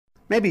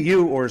Maybe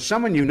you or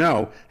someone you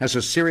know has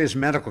a serious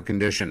medical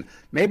condition.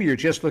 Maybe you're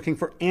just looking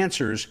for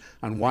answers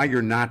on why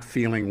you're not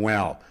feeling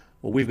well.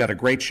 Well, we've got a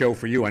great show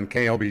for you on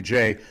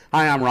KLBJ.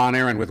 Hi, I'm Ron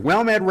Aaron with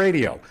WellMed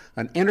Radio,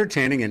 an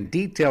entertaining and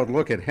detailed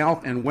look at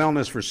health and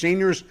wellness for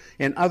seniors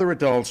and other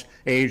adults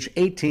aged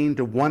 18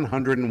 to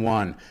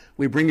 101.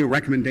 We bring you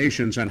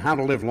recommendations on how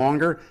to live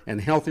longer and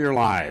healthier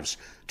lives.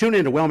 Tune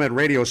in to WellMed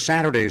Radio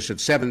Saturdays at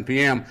 7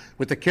 p.m.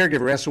 with the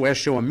Caregiver SOS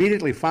show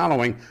immediately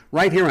following,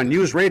 right here on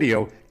News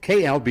Radio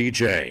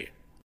KLBJ.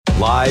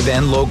 Live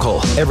and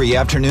local, every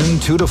afternoon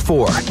 2 to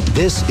 4.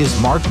 This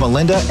is Mark,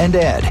 Melinda, and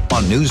Ed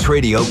on News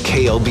Radio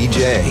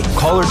KLBJ.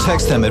 Call or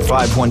text them at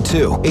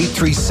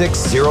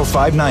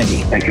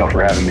 512-836-0590. Thank you all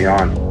for having me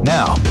on.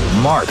 Now,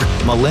 Mark,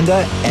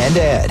 Melinda, and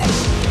Ed.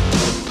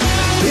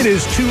 It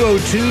is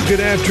 2:02. Good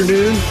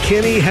afternoon.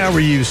 Kenny, how are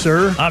you,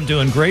 sir? I'm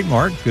doing great,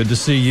 Mark. Good to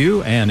see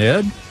you and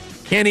Ed.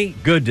 Kenny,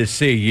 good to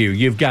see you.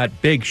 You've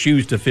got big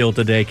shoes to fill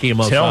today,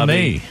 Kimo. Tell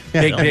me.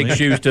 Big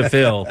shoes to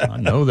fill. I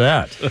know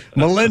that.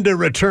 Melinda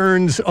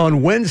returns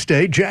on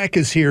Wednesday. Jack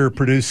is here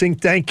producing.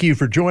 Thank you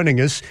for joining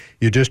us.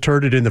 You just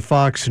heard it in the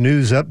Fox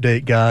News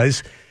update,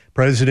 guys.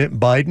 President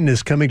Biden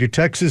is coming to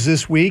Texas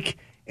this week,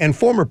 and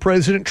former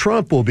President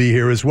Trump will be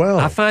here as well.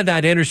 I find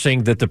that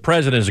interesting that the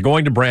president is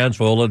going to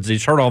Brownsville, as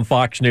he's heard on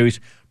Fox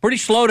News. Pretty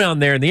slow down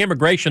there in the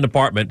immigration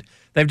department.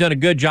 They've done a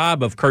good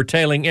job of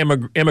curtailing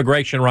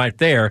immigration right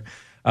there.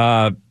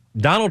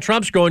 Donald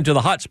Trump's going to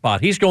the hot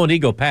spot. He's going to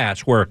Eagle Pass,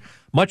 where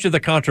much of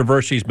the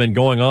controversy has been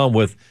going on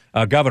with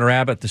Governor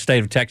Abbott, the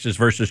state of Texas,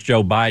 versus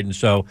Joe Biden.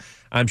 So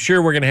I'm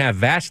sure we're going to have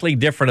vastly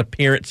different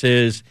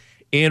appearances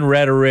in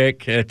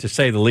rhetoric, to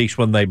say the least,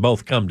 when they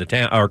both come to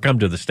town or come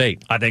to the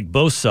state. I think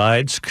both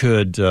sides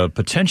could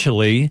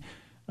potentially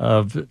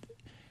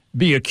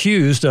be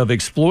accused of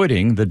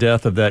exploiting the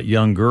death of that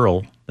young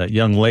girl, that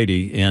young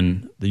lady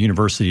in the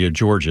University of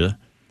Georgia.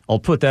 I'll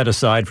put that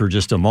aside for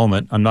just a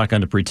moment. I'm not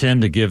going to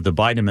pretend to give the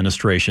Biden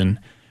administration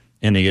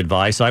any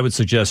advice. I would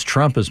suggest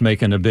Trump is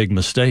making a big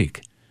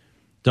mistake.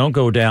 Don't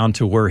go down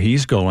to where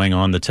he's going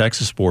on the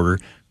Texas border.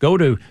 Go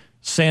to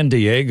San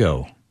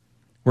Diego,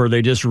 where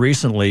they just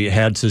recently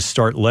had to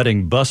start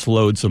letting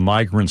busloads of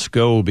migrants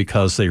go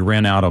because they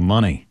ran out of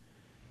money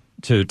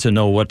to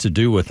know what to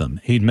do with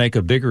them. He'd make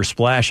a bigger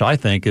splash, I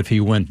think, if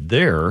he went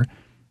there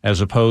as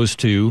opposed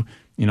to,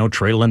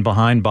 trailing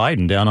behind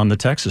Biden down on the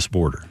Texas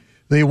border.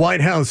 The White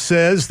House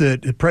says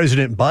that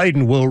President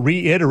Biden will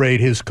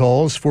reiterate his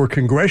calls for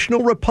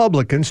congressional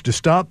Republicans to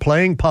stop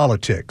playing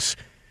politics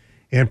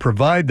and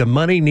provide the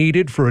money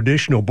needed for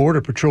additional Border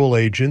Patrol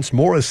agents,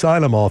 more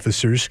asylum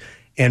officers,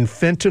 and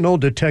fentanyl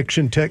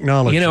detection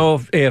technology.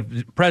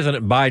 If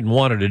President Biden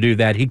wanted to do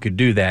that, he could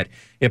do that.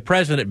 If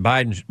President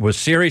Biden was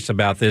serious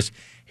about this,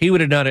 he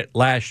would have done it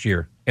last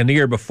year and the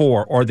year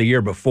before or the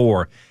year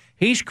before.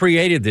 He's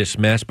created this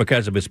mess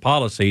because of his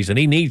policies, and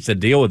he needs to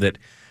deal with it.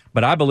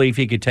 But I believe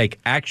he could take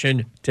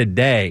action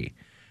today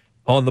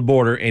on the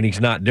border, and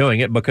he's not doing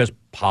it because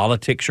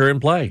politics are in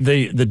play.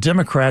 The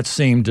Democrats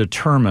seem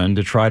determined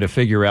to try to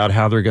figure out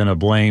how they're going to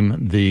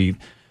blame the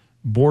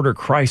border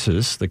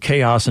crisis, the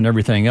chaos and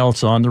everything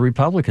else on the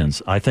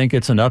Republicans. I think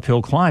it's an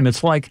uphill climb.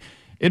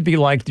 It'd be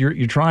like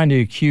you're trying to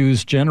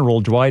accuse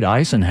General Dwight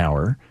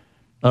Eisenhower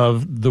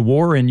of the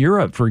war in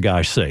Europe, for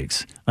gosh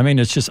sakes. I mean,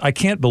 it's just, I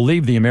can't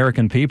believe the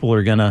American people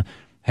are going to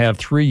have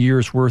 3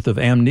 years worth of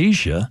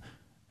amnesia,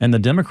 and the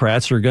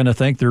Democrats are going to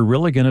think they're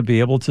really going to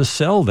be able to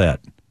sell that.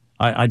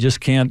 I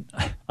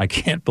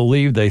can't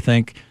believe they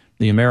think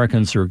the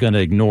Americans are going to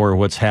ignore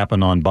what's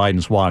happened on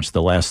Biden's watch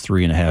the last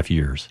 3.5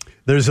 years.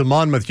 There's a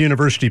Monmouth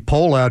University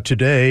poll out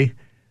today,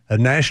 a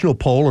national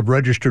poll of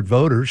registered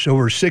voters.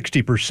 Over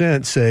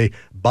 60% say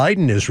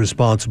Biden is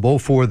responsible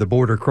for the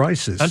border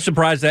crisis. I'm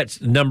surprised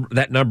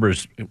that number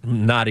is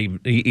not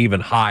even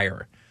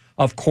higher.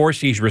 Of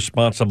course he's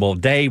responsible.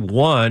 Day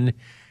one,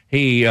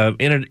 he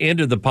entered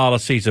into the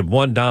policies of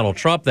one Donald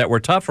Trump that were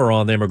tougher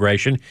on the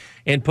immigration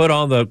and put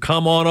on the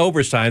come on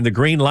over sign. The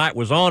green light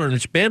was on, and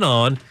it's been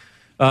on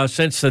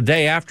since the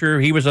day after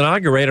he was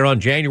inaugurated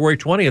on January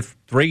 20th,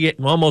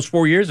 almost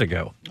 4 years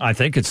ago. I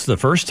think it's the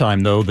first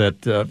time, though,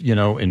 that,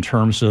 in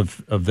terms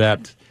of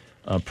that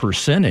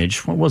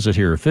percentage, what was it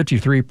here,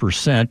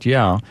 53%,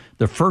 yeah,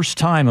 the first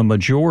time a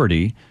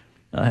majority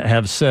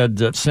have said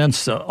that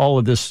since all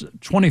of this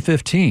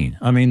 2015,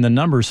 I mean, the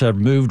numbers have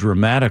moved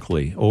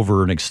dramatically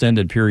over an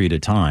extended period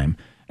of time.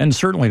 And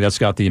certainly that's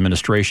got the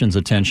administration's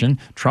attention.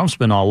 Trump's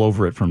been all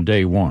over it from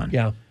day one.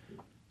 Yeah.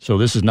 So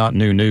this is not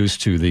new news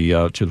to the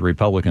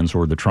Republicans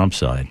or the Trump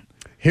side.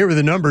 Here are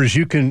the numbers.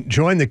 You can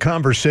join the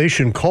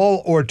conversation.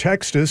 Call or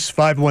text us,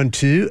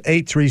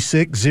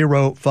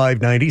 512-836-0590.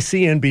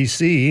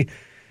 CNBC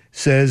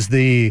says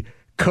the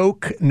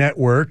Koch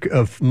network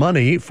of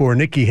money for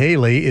Nikki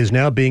Haley is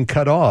now being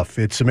cut off.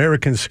 It's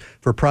Americans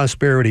for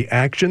Prosperity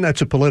Action.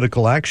 That's a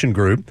political action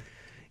group.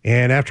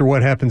 And after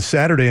what happened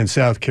Saturday in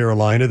South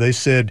Carolina, they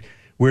said,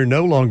 we're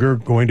no longer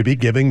going to be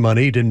giving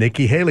money to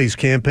Nikki Haley's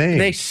campaign.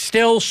 They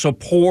still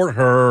support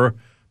her,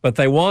 but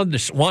they want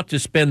to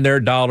spend their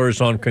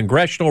dollars on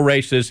congressional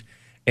races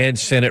and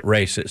Senate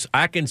races.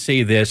 I can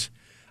see this.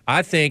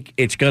 I think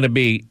it's going to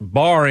be,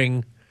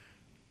 barring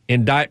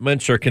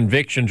indictments or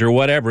convictions or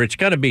whatever, it's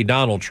going to be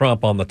Donald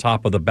Trump on the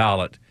top of the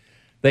ballot.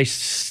 They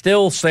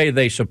still say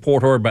they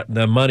support her, but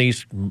the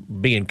money's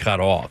being cut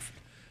off.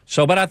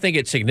 So, but I think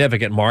it's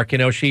significant, Mark. You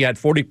know, she had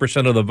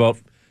 40% of the vote,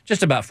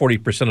 just about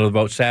 40% of the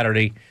vote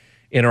Saturday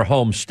in her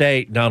home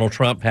state. Donald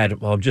Trump had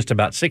just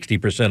about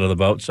 60% of the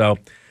vote. So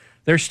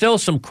there's still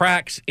some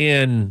cracks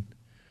in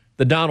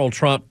the Donald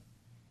Trump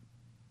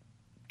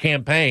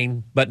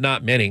campaign, but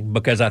not many,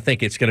 because I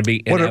think it's going to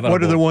be inevitable.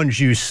 What are the ones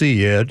you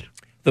see, Ed?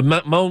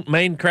 The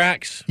main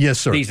cracks? Yes,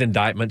 sir. These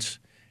indictments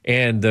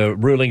and the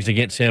rulings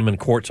against him in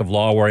courts of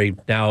law, where he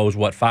now owes,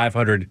 almost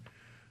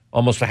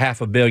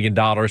 $500 million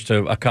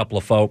to a couple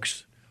of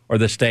folks, or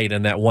the state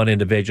and that one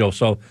individual.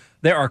 So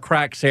there are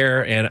cracks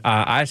there, and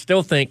I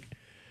still think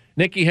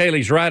Nikki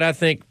Haley's right. I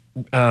think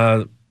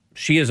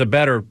she is a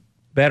better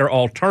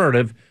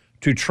alternative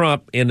to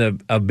Trump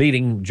in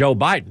beating Joe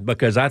Biden,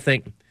 because I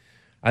think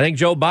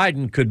Joe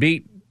Biden could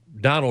beat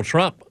Donald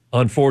Trump,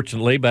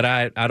 unfortunately, but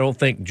I don't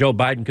think Joe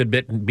Biden could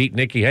beat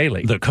Nikki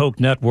Haley. The Koch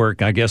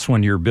network, I guess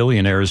when you're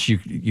billionaires,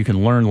 you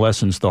can learn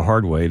lessons the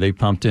hard way. They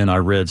pumped in, I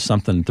read,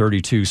 something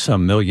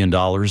 $32-some million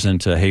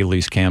into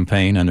Haley's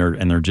campaign, and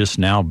they're just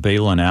now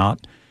bailing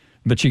out.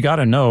 But you got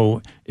to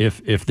know,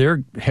 if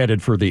they're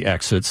headed for the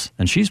exits,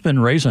 and she's been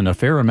raising a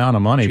fair amount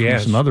of money from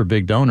some other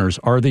big donors,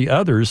 are the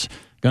others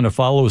going to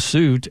follow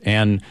suit?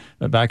 And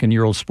back in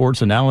your old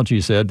sports analogy,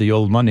 said the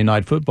old Monday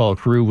Night Football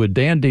crew, would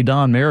Dandy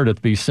Don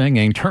Meredith be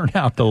singing, "Turn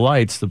out the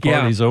lights, the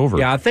party's over"?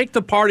 Yeah, I think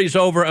the party's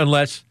over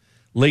unless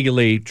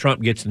legally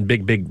Trump gets in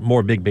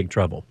big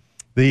trouble.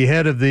 The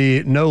head of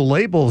the No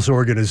Labels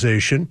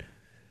organization,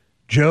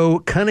 Joe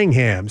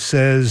Cunningham,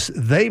 says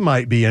they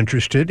might be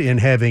interested in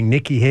having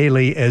Nikki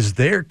Haley as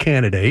their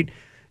candidate.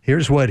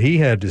 Here's what he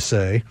had to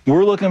say.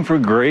 We're looking for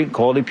great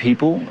quality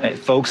people,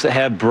 folks that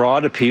have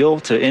broad appeal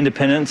to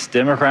independents,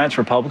 Democrats,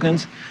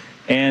 Republicans.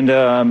 And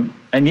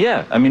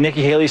yeah, I mean,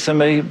 Nikki Haley's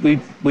somebody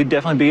we'd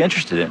definitely be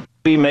interested in.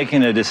 Be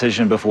making a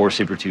decision before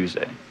Super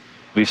Tuesday.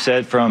 We've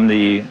said from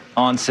the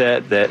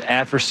onset that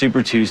after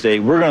Super Tuesday,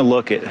 we're going to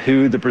look at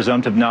who the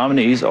presumptive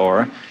nominees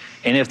are.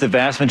 And if the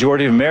vast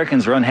majority of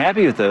Americans are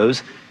unhappy with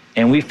those,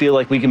 and we feel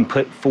like we can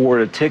put forward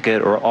a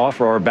ticket or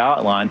offer our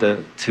ballot line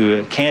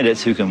to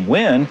candidates who can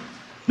win,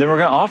 then we're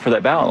going to offer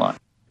that ballot line.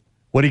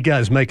 What do you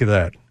guys make of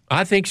that?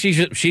 I think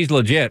she's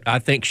legit. I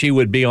think she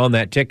would be on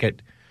that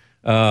ticket.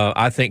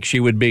 I think she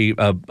would be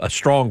a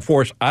strong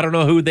force. I don't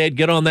know who they'd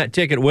get on that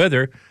ticket with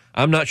her.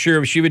 I'm not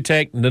sure if she would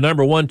take the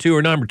number 1, 2,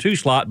 or number 2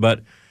 slot,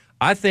 but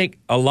I think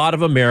a lot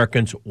of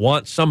Americans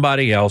want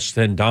somebody else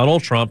than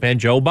Donald Trump and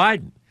Joe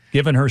Biden.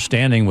 Given her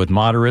standing with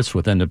moderates,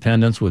 with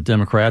independents, with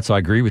Democrats, I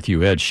agree with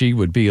you, Ed. She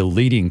would be a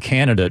leading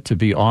candidate to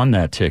be on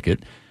that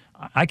ticket.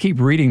 I keep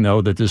reading,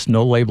 though, that this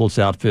No Labels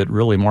outfit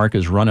really, Mark,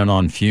 is running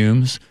on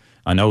fumes.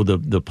 I know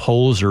the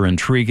polls are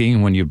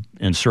intriguing when you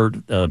insert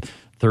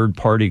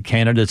third-party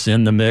candidates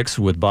in the mix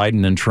with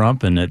Biden and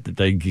Trump, and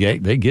they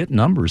get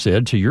numbers,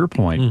 Ed, to your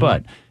point. Mm-hmm.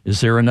 But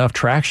is there enough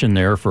traction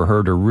there for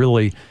her to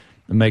really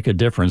make a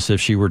difference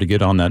if she were to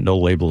get on that No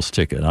Labels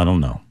ticket? I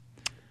don't know.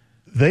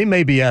 They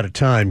may be out of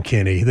time,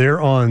 Kenny.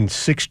 They're on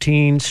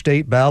 16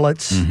 state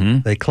ballots. Mm-hmm.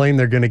 They claim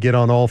they're going to get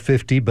on all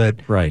 50, but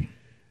right.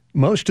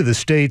 Most of the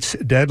states'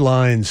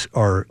 deadlines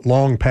are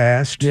long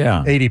past.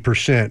 Yeah.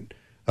 80%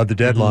 of the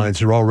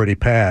deadlines are already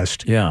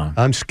passed. Yeah.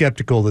 I'm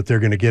skeptical that they're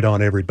going to get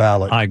on every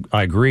ballot. I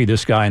agree.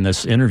 This guy in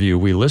this interview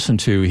we listened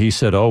to, he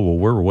said, oh, well,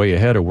 we're way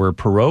ahead of where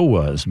Perot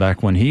was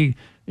back when he,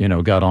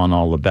 got on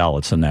all the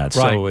ballots and that.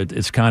 Right. So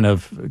it's kind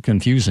of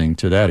confusing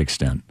to that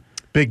extent.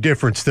 Big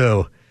difference,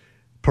 though.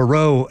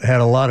 Perot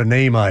had a lot of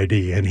name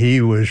ID, and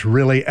he was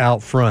really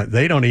out front.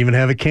 They don't even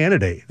have a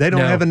candidate. They don't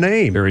have a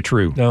name. Very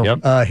true. No.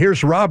 Yep.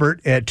 Here's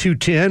Robert at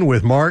 210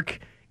 with Mark,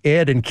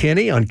 Ed, and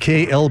Kenny on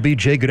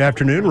KLBJ. Good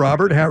afternoon,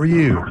 Robert. How are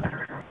you?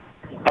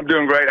 I'm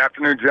doing great.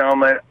 Afternoon,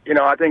 gentlemen.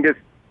 I think it's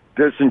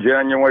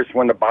disingenuous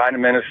when the Biden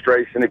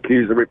administration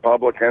accused the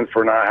Republicans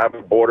for not having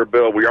a border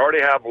bill. We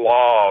already have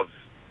laws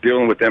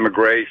dealing with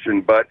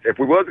immigration, but if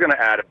we was going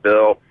to add a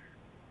bill,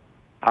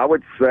 I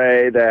would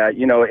say that,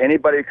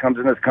 anybody who comes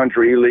in this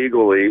country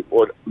illegally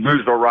would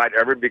lose their right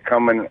ever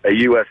becoming a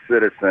U.S.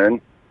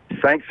 citizen.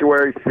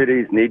 Sanctuary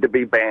cities need to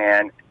be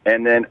banned.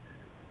 And then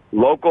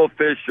local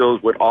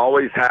officials would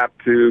always have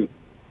to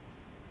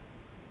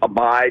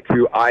abide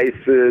to ICE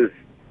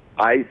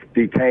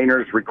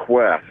detainers'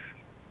 requests.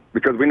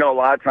 Because we know a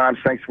lot of times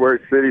sanctuary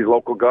cities,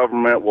 local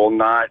government will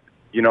not,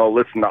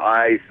 listen to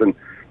ICE. And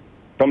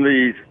some of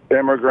these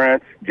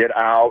immigrants get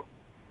out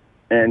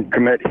and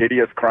commit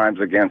hideous crimes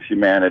against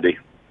humanity.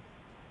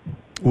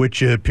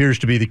 Which appears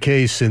to be the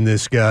case in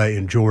this guy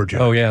in Georgia.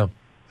 Oh, yeah.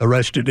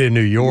 Arrested in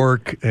New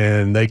York,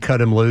 and they cut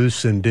him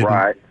loose and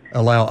didn't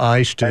allow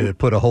ICE to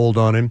put a hold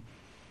on him.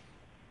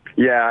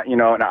 Yeah,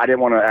 and I didn't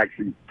want to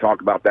actually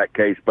talk about that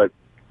case, but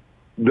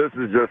this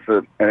is just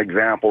an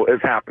example.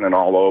 It's happening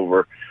all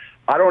over.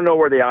 I don't know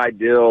where the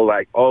ideal,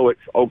 it's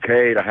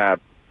okay to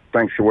have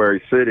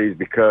sanctuary cities,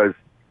 because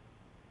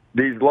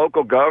these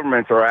local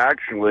governments are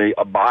actually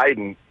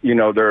abiding,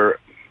 they're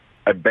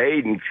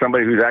Biden,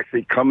 somebody who's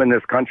actually come in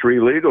this country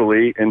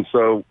illegally. And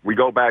so we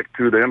go back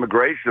to the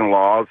immigration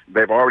laws.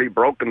 They've already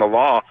broken the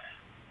law.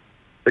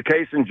 The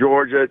case in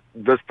Georgia,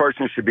 this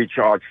person should be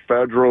charged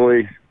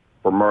federally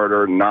for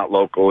murder, not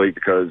locally,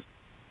 because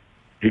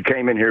he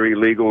came in here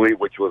illegally,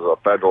 which was a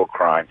federal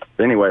crime.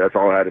 Anyway, that's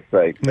all I had to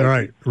say. All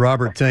right,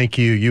 Robert, thank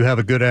you. You have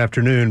a good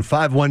afternoon.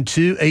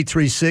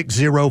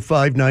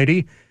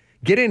 512-836-0590.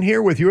 Get in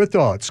here with your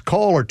thoughts.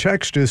 Call or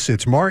text us.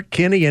 It's Mark,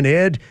 Kenny, and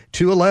Ed,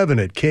 211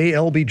 at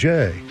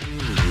KLBJ.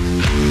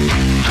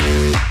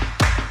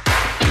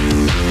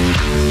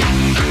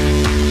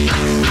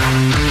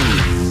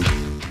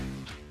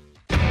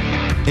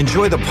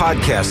 Enjoy the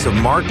podcasts of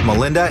Mark,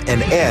 Melinda,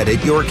 and Ed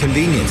at your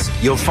convenience.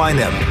 You'll find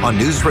them on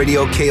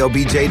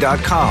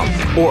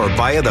newsradioklbj.com or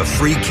via the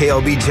free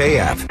KLBJ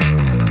app.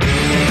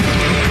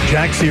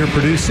 Jack's here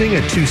producing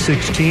at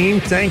 2:16.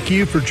 Thank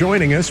you for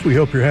joining us. We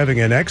hope you're having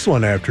an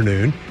excellent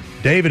afternoon.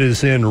 David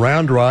is in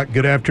Round Rock.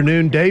 Good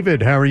afternoon,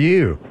 David. How are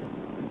you?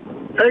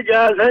 Hey,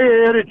 guys.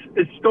 Hey, Ed.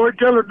 It's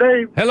Storyteller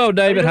Dave. Hello,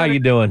 David. How you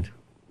doing?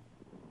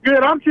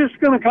 Good. I'm just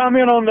going to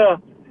comment on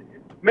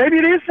maybe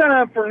it is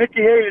time for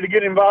Nikki Haley to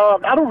get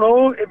involved. I don't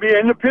know. It'd be an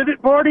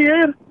independent party,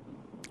 Ed.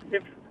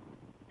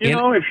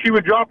 If she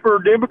would drop her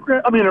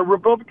a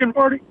Republican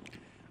Party.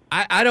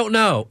 I don't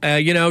know.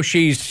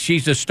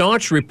 She's a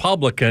staunch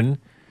Republican,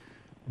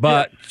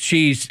 but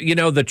she's,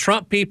 the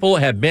Trump people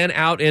have been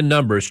out in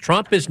numbers.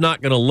 Trump is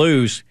not going to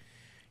lose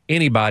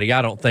anybody,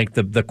 I don't think.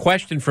 The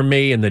question for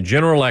me in the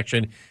general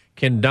election,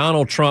 can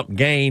Donald Trump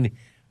gain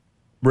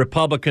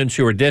Republicans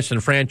who are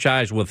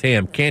disenfranchised with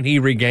him? Can he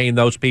regain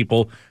those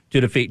people to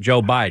defeat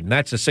Joe Biden?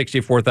 That's a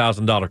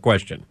 $64,000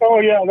 question.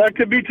 Oh, yeah, that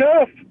could be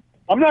tough.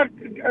 I'm not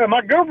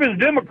my girlfriend's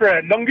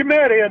Democrat. Don't get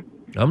mad, Ed.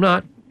 I'm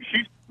not.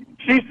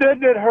 She said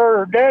that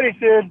her daddy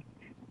said,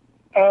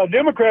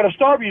 Democrat will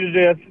starve you to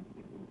death.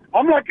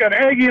 I'm like an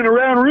Aggie in a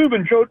round room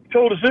and told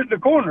to sit in the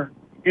corner.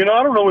 I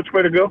don't know which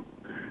way to go.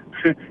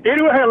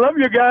 Anyway, I love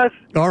you guys.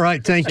 All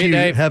right, thank you.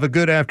 Dave. Have a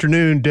good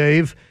afternoon,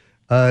 Dave.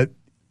 Ed,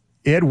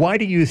 why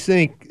do you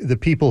think the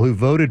people who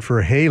voted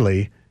for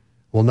Haley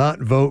will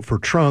not vote for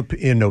Trump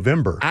in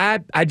November?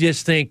 I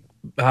just think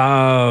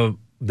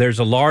there's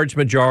a large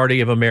majority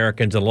of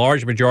Americans, a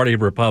large majority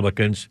of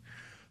Republicans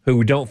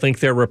who don't think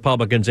they're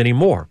Republicans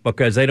anymore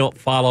because they don't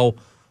follow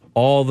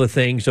all the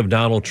things of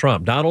Donald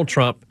Trump. Donald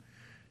Trump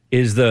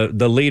is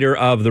the leader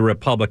of the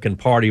Republican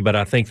Party, but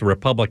I think the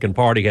Republican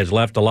Party has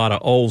left a lot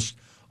of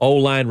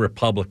old-line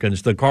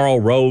Republicans, the Karl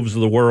Roves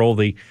of the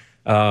world,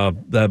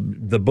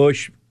 the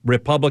Bush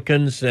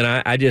Republicans, and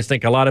I just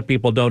think a lot of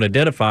people don't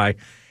identify.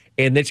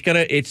 And it's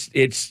gonna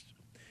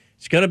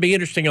be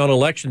interesting on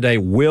Election Day.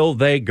 Will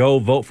they go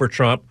vote for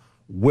Trump?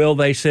 Will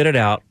they sit it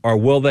out, or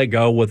will they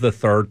go with a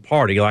third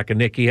party like a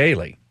Nikki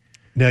Haley?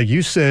 Now,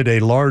 you said a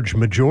large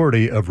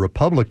majority of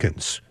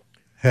Republicans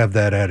have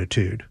that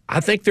attitude.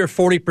 I think they're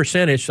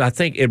 40%. I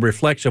think it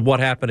reflects of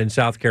what happened in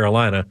South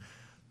Carolina.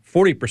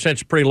 40%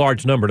 is a pretty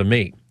large number to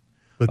me.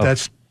 But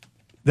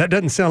that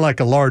doesn't sound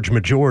like a large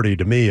majority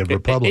to me of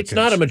Republicans. It's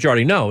not a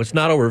majority. No, it's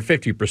not over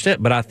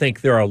 50%, but I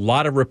think there are a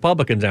lot of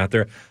Republicans out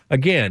there,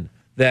 again,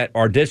 that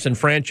are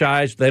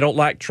disenfranchised. They don't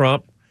like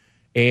Trump,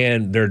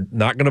 and they're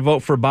not going to vote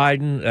for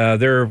Biden.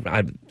 They're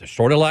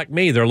sort of like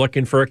me. They're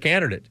looking for a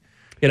candidate.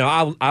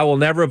 I will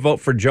never vote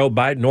for Joe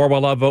Biden, nor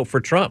will I vote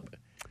for Trump.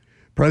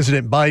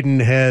 President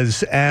Biden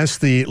has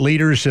asked the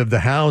leaders of the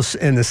House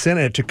and the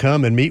Senate to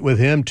come and meet with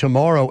him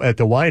tomorrow at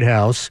the White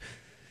House.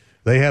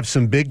 They have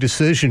some big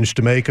decisions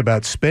to make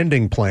about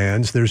spending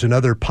plans. There's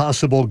another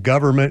possible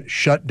government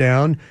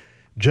shutdown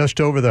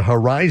just over the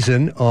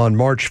horizon on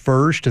March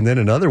 1st, and then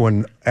another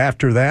one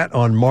after that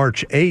on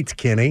March 8th,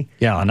 Kenny.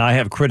 Yeah, and I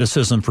have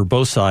criticism for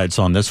both sides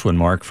on this one,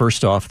 Mark.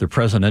 First off, the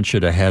president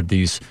should have had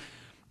these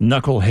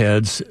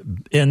knuckleheads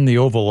in the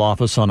Oval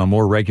Office on a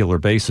more regular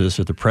basis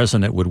if the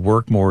president would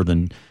work more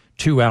than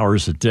 2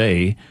 hours a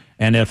day,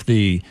 and if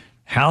the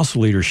House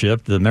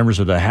leadership, the members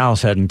of the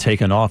House, hadn't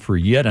taken off for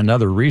yet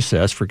another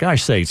recess. For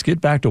gosh sakes,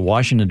 get back to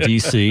Washington,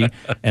 D.C.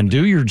 and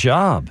do your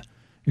job.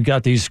 You've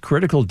got these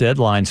critical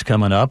deadlines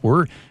coming up.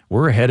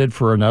 We're headed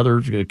for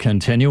another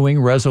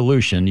continuing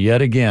resolution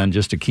yet again,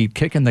 just to keep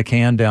kicking the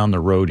can down the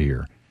road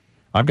here.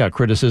 I've got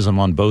criticism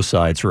on both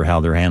sides for how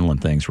they're handling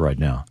things right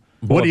now.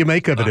 What do you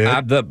make of it,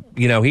 Ed?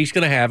 He's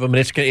going to have them, and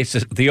it's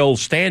the old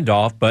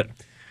standoff. But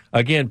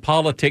again,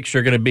 politics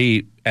are going to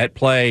be at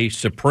play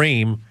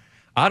supreme.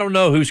 I don't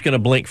know who's going to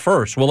blink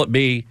first. Will it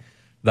be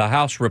the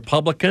House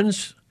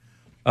Republicans,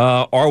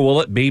 or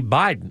will it be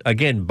Biden?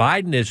 Again,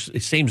 Biden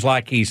it seems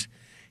like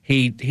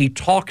he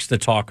talks the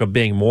talk of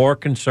being more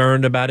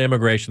concerned about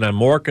immigration. I'm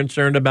more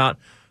concerned about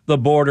the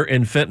border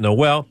and fentanyl.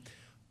 Well,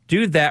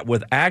 do that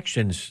with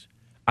actions.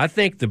 I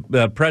think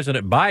the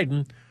President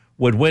Biden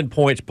would win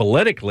points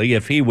politically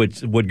if he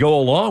would go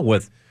along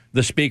with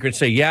the speaker and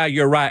say, yeah,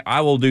 you're right, I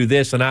will do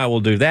this and I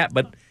will do that.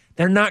 But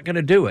they're not going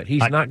to do it.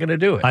 He's not going to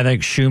do it. I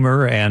think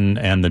Schumer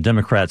and the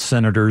Democrat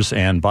senators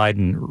and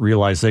Biden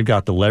realize they've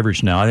got the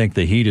leverage now. I think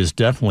the heat is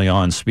definitely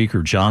on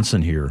Speaker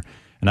Johnson here.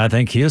 And I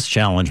think his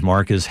challenge,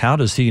 Mark, is how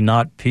does he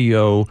not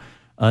PO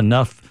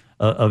enough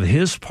of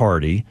his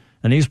party,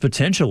 and he's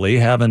potentially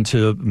having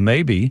to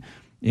maybe,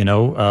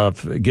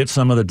 get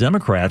some of the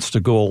Democrats to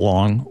go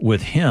along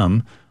with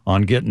him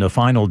on getting a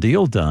final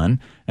deal done.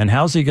 And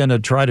how's he going to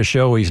try to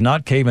show he's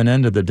not caving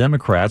into the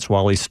Democrats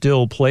while he's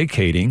still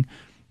placating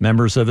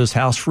members of his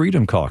House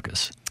Freedom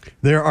Caucus?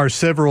 There are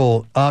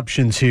several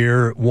options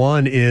here.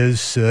 One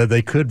is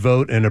they could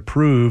vote and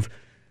approve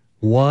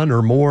one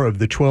or more of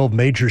the 12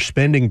 major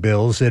spending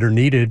bills that are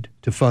needed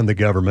to fund the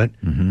government.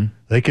 Mm-hmm.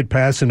 They could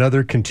pass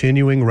another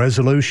continuing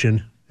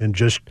resolution and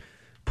just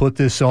put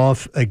this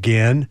off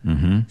again.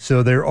 Mm-hmm.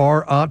 So there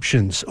are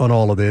options on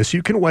all of this.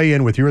 You can weigh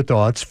in with your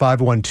thoughts,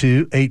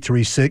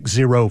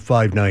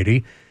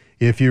 512-836-0590.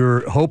 If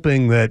you're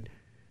hoping that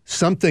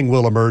something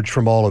will emerge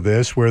from all of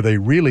this where they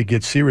really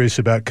get serious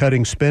about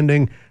cutting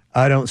spending,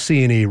 I don't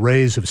see any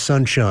rays of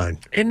sunshine.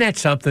 Isn't that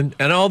something?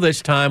 And all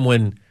this time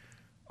when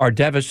our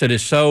deficit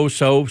is so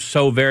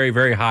very,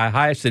 very high,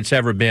 highest it's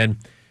ever been,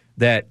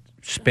 that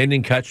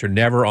spending cuts are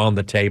never on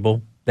the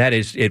table.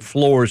 It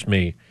floors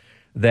me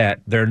that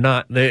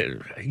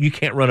you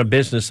can't run a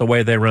business the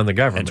way they run the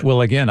government.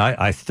 Well, again,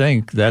 I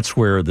think that's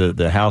where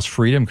the House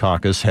Freedom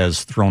Caucus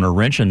has thrown a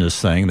wrench in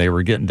this thing. They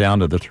were getting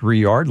down to the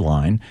 3-yard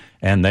line,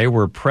 and they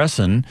were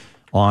pressing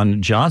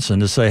on Johnson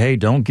to say, hey,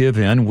 don't give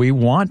in. We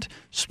want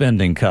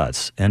spending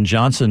cuts. And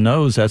Johnson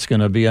knows that's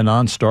going to be a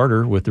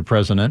non-starter with the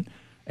president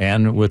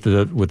and with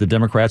the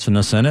Democrats in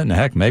the Senate, and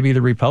heck, maybe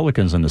the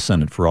Republicans in the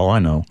Senate, for all I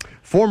know.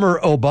 Former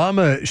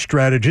Obama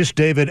strategist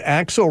David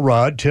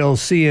Axelrod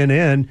tells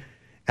CNN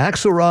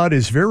Axelrod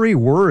is very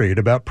worried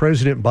about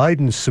President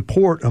Biden's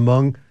support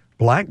among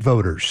black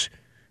voters.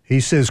 He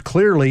says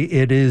clearly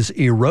it is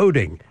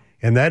eroding,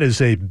 and that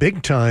is a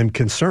big-time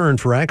concern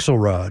for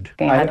Axelrod.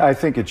 I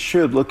think it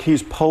should. Look,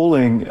 he's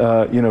polling,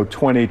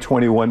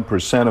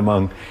 21%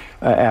 among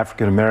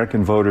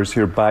African-American voters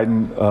here.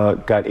 Biden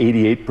got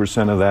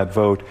 88% of that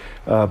vote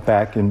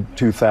back in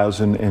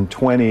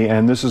 2020,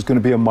 and this is going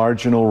to be a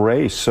marginal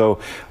race. So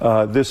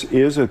this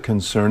is a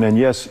concern. And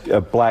yes,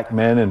 black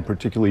men, and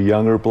particularly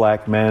younger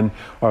black men,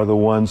 are the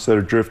ones that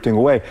are drifting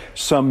away.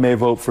 Some may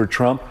vote for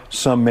Trump,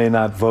 some may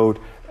not vote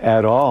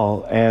at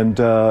all. And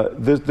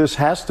this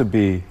has to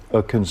be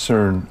a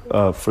concern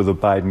for the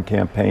Biden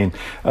campaign.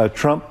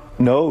 Trump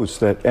knows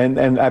that,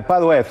 and by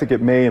the way, I think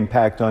it may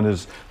impact on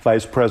his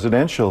vice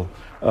presidential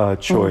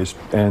choice.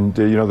 And,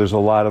 there's a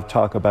lot of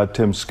talk about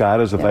Tim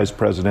Scott as a vice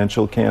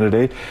presidential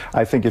candidate.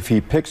 I think if he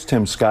picks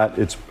Tim Scott,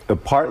 it's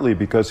partly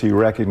because he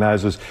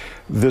recognizes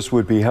this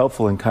would be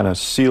helpful in kind of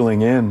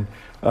sealing in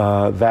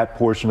that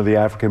portion of the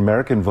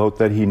African-American vote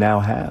that he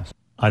now has.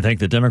 I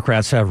think the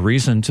Democrats have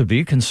reason to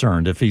be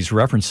concerned. If he's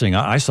referencing,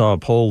 I saw a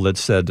poll that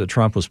said that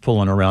Trump was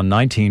pulling around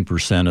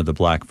 19% of the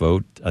black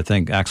vote. I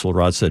think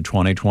Axelrod said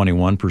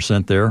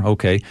 21% there.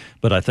 Okay.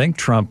 But I think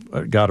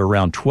Trump got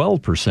around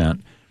 12%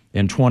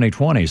 in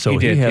 2020. So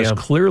he has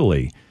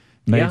clearly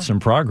made some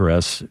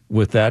progress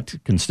with that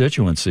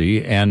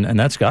constituency. And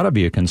that's got to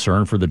be a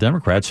concern for the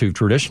Democrats, who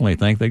traditionally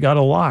think they got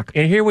a lock.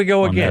 And here we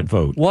go again. That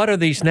vote. What are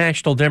these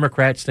national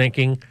Democrats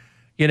thinking?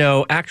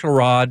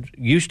 Axelrod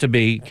used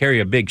to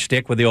carry a big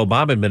stick with the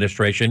Obama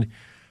administration,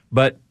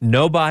 but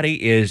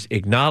nobody is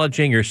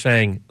acknowledging or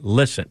saying,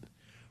 listen,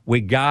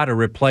 we got to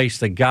replace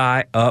the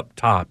guy up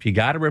top. You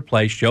got to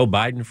replace Joe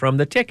Biden from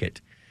the ticket.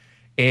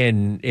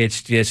 And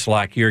it's just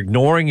like you're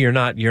ignoring, you're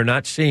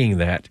not seeing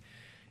that.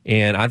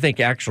 And I think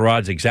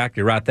Axelrod's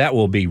exactly right. That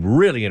will be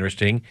really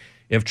interesting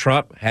if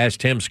Trump has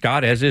Tim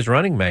Scott as his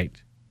running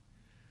mate.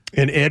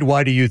 And Ed,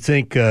 why do you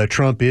think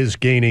Trump is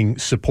gaining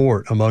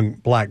support among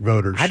black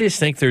voters? I just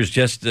think there's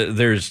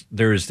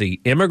there's the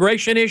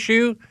immigration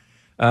issue,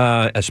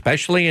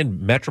 especially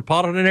in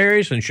metropolitan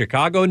areas in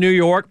Chicago, New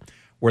York,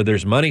 where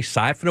there's money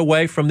siphoned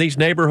away from these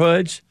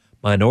neighborhoods,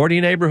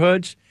 minority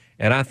neighborhoods.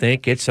 And I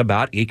think it's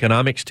about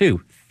economics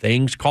too.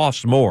 Things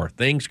cost more.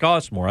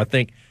 I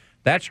think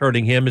that's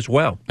hurting him as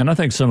well. And I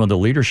think some of the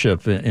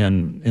leadership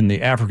in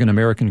the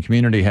African-American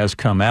community has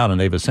come out, and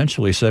they've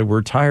essentially said,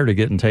 we're tired of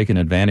getting taken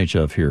advantage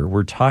of here.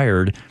 We're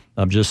tired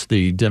of just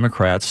the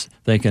Democrats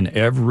thinking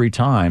every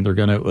time they're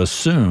going to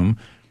assume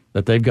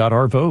that they've got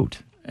our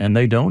vote, and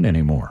they don't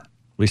anymore,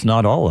 at least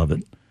not all of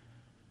it.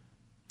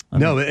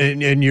 No,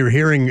 and you're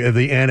hearing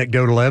the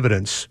anecdotal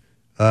evidence,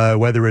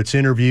 whether it's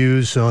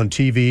interviews on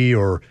TV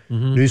or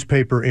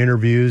newspaper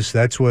interviews.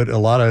 That's what a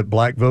lot of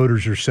black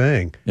voters are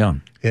saying. Yeah.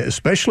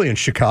 Especially in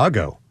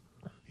Chicago.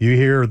 You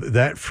hear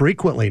that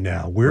frequently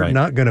now. We're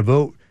not going to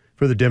vote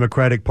for the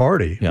Democratic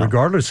Party,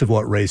 regardless of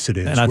what race it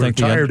is. And we're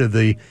tired of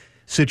the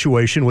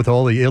situation with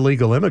all the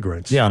illegal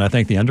immigrants. Yeah, and I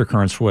think the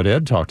undercurrents, what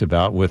Ed talked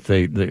about, with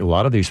a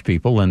lot of these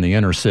people in the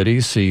inner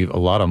cities see a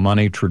lot of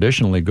money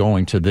traditionally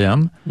going to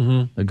them,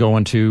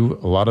 going to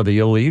a lot of the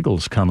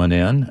illegals coming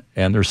in,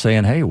 and they're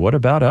saying, hey, what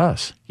about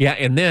us? Yeah,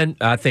 and then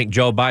I think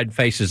Joe Biden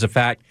faces the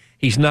fact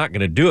he's not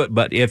going to do it,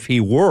 but if he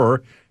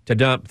were to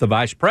dump the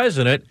vice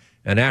president,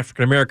 an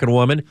African-American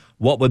woman,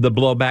 what would the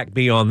blowback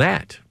be on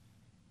that?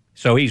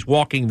 So he's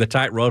walking the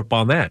tightrope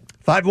on that.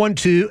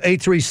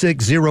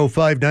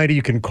 512-836-0590.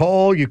 You can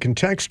call, you can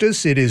text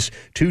us. It is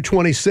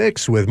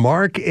 226 with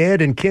Mark,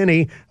 Ed, and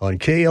Kenny on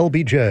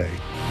KLBJ.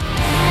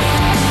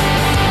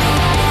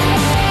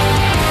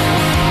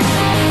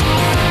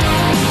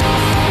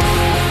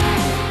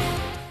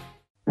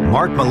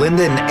 Mark,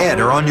 Melinda, and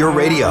Ed are on your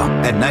radio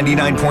at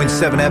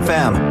 99.7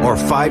 FM or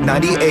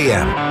 590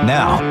 AM.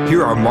 Now,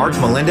 here are Mark,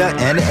 Melinda,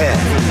 and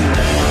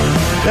Ed.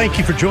 Thank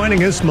you for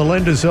joining us.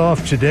 Melinda's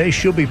off today.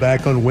 She'll be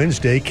back on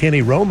Wednesday.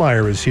 Kenny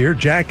Romeyer is here.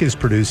 Jack is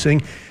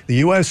producing. The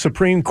U.S.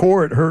 Supreme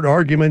Court heard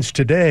arguments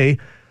today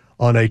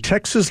on a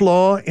Texas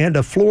law and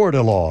a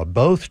Florida law,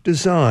 both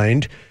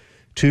designed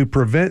to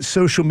prevent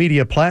social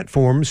media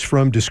platforms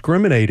from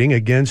discriminating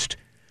against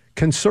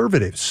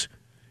conservatives.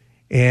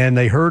 And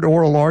they heard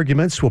oral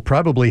arguments. We'll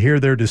probably hear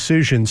their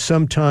decision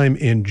sometime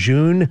in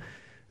June.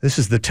 This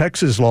is the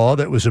Texas law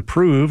that was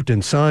approved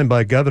and signed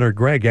by Governor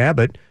Greg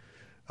Abbott.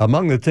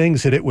 Among the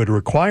things that it would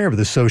require of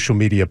the social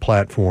media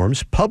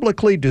platforms,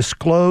 publicly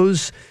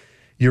disclose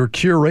your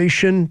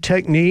curation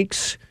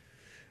techniques.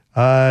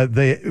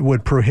 They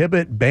would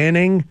prohibit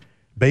banning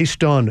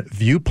based on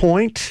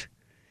viewpoint.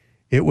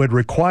 It would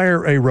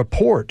require a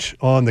report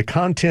on the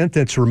content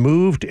that's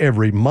removed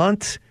every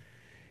month.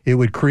 It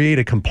would create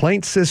a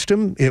complaint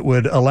system. It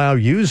would allow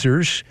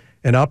users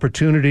an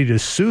opportunity to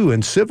sue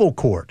in civil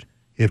court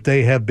if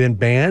they have been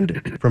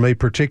banned from a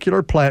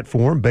particular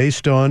platform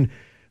based on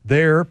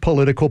their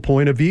political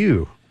point of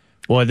view.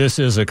 Boy, this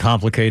is a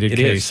complicated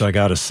case, I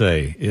got to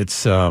say.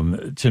 It's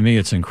to me,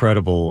 it's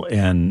incredible.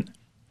 And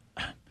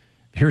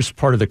here's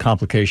part of the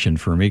complication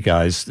for me,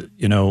 guys.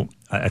 You know,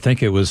 I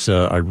think it was,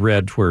 I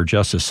read where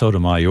Justice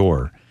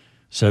Sotomayor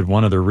said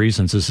one of the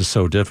reasons this is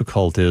so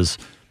difficult is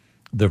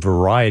the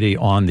variety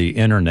on the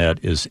internet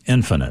is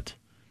infinite.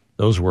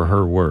 Those were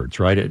her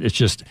words, right? It's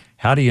just,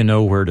 how do you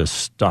know where to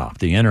stop?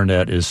 The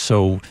internet is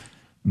so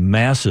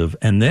massive.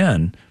 And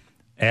then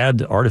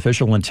add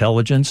artificial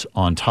intelligence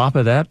on top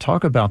of that.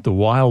 Talk about the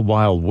wild,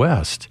 wild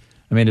west.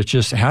 I mean, it's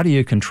just, how do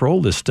you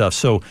control this stuff?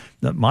 So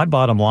my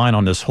bottom line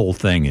on this whole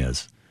thing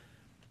is,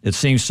 it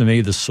seems to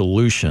me the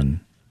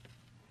solution,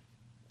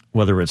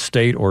 whether it's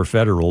state or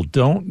federal,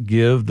 don't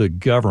give the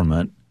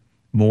government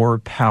more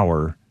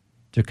power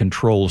to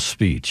control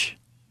speech.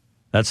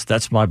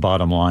 That's my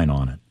bottom line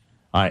on it.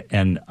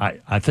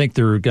 I think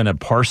they're going to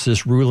parse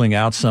this ruling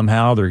out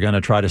somehow. They're going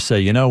to try to say,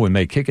 you know, we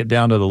may kick it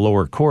down to the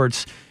lower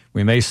courts.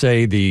 We may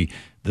say the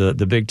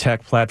big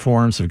tech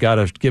platforms have got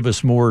to give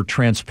us more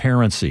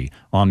transparency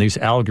on these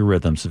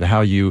algorithms of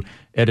how you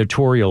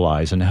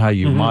editorialize and how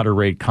you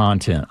moderate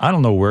content. I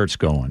don't know where it's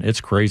going.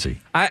 It's crazy.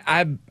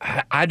 I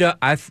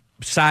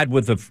side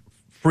with the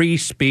free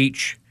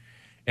speech,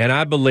 and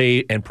I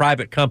believe in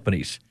private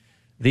companies.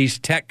 These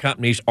tech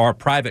companies are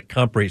private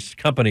companies.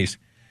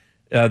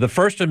 The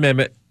First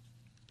Amendment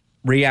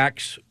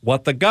reacts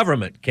what the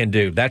government can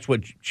do. That's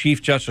what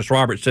Chief Justice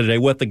Roberts said today.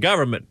 What the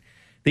government.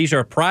 These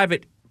are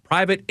private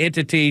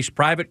entities,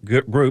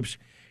 private groups.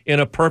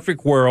 In a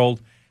perfect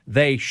world,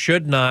 they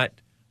should not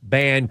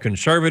ban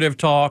conservative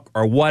talk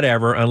or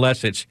whatever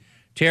unless it's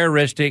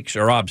terroristic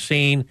or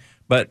obscene.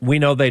 But we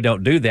know they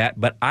don't do that.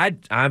 But I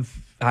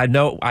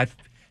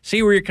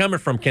see where you're coming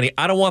from, Kenny.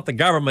 I don't want the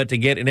government to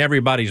get in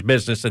everybody's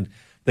business, and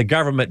the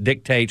government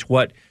dictates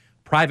what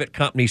private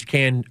companies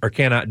can or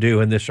cannot do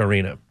in this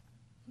arena.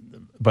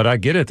 But I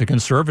get it. The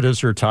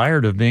conservatives are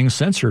tired of being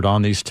censored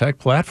on these tech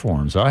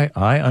platforms.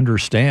 I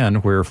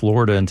understand where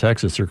Florida and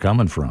Texas are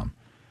coming from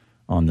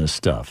on this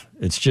stuff.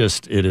 It's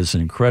just, it is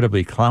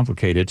incredibly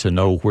complicated to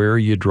know where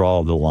you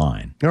draw the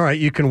line. All right,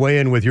 you can weigh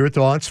in with your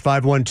thoughts,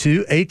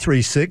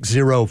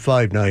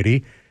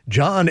 512-836-0590.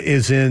 John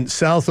is in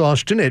South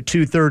Austin at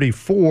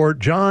 234.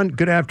 John,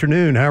 good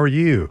afternoon. How are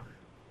you?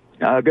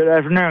 Good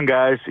afternoon,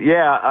 guys.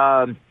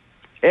 Yeah,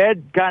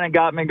 Ed kind of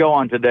got me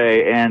going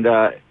today. And,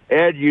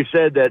 Ed, you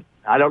said that,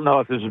 I don't know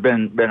if this has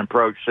been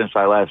approached since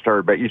I last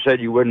heard, but you said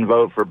you wouldn't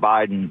vote for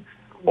Biden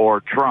or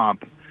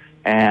Trump.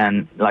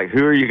 And, like,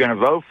 who are you going to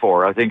vote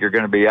for? I think you're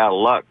going to be out of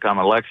luck come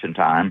election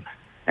time.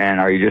 And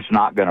are you just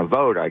not going to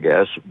vote, I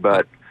guess?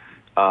 But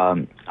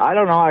I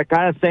don't know. I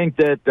kind of think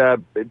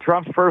that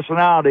Trump's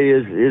personality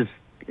is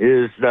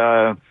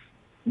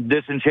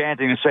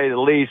disenchanting, to say the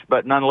least.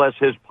 But nonetheless,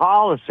 his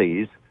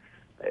policies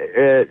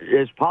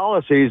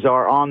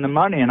are on the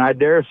money. And I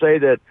dare say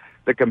that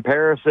the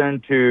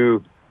comparison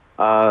to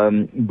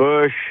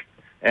Bush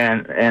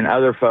and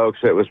other folks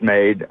that was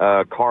made,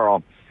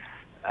 Carl,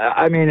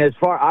 I mean,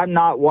 I'm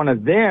not one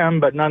of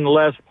them, but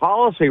nonetheless,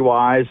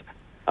 policy-wise,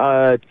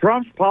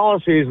 Trump's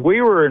policies,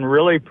 we were in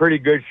really pretty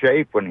good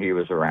shape when he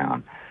was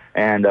around.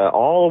 And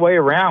all the way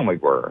around we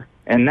were.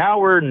 And now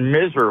we're in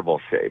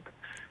miserable shape.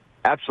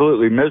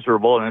 Absolutely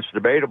miserable, and it's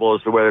debatable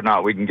as to whether or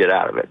not we can get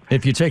out of it.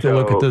 If you take a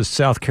look at the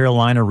South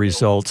Carolina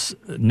results,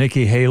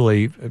 Nikki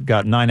Haley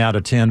got 9 out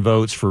of 10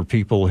 votes for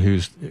people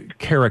whose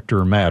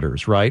character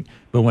matters, right?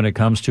 But when it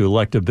comes to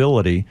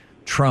electability,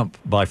 Trump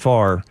by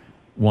far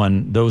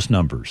won those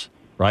numbers,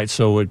 right?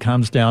 So it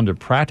comes down to,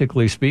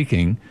 practically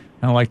speaking,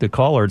 Kind of like the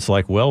caller, it's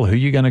like, well, who are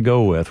you going to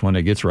go with when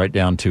it gets right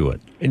down to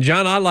it? And,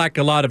 John, I like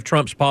a lot of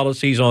Trump's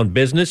policies on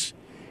business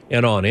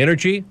and on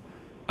energy.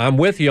 I'm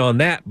with you on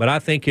that, but I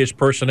think his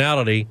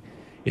personality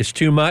is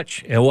too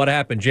much, and what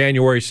happened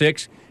January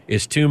 6th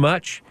is too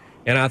much.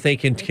 And I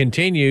think it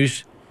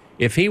continues.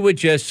 If he would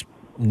just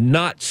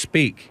not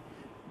speak,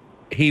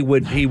 he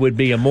would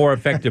be a more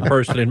effective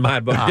person in my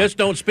book. Just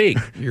don't speak.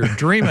 You're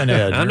dreaming,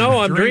 Ed. I know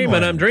I'm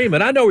dreaming. I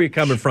know where you're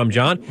coming from,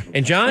 John.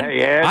 And John,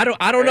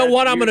 I don't know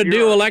what I'm going to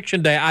do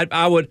election day.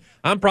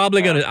 I'm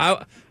probably going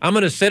to I'm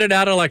going to sit it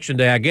out election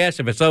day, I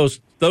guess, if it's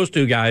those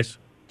two guys.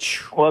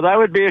 Well, that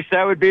would be a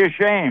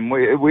shame.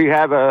 We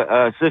have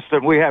a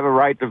system. We have a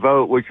right to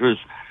vote, which was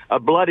a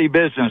bloody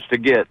business to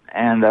get,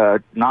 and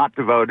not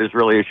to vote is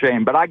really a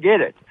shame. But I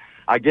get it.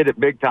 I get it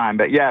big time.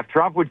 But, yeah, if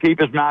Trump would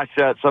keep his mouth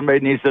shut, somebody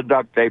needs to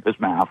duct tape his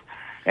mouth,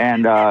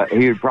 and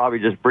he would probably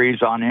just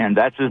breeze on in.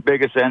 That's his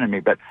biggest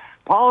enemy. But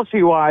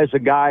policy-wise, the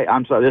guy,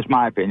 I'm sorry, this is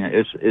my opinion,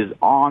 is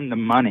on the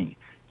money.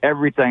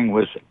 Everything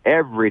was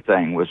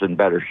in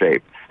better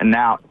shape, and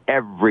now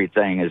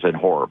everything is in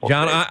horrible shape.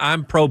 John,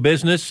 I'm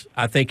pro-business.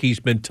 I think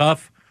he's been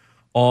tough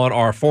on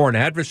our foreign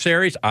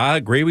adversaries. I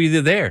agree with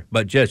you there,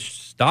 but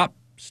just stop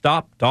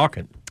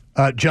talking.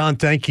 John,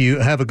 thank you.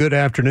 Have a good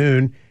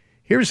afternoon.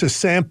 Here's a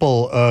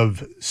sample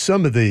of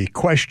some of the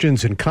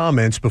questions and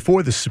comments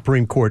before the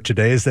Supreme Court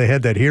today as they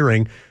had that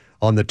hearing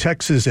on the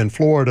Texas and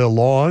Florida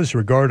laws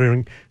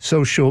regarding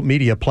social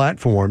media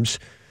platforms.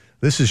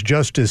 This is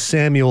Justice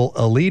Samuel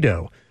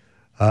Alito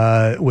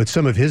with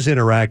some of his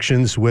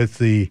interactions with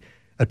the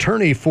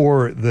attorney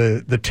for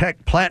the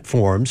tech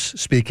platforms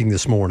speaking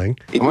this morning.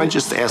 I want to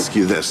just ask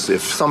you this.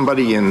 If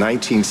somebody in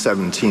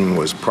 1917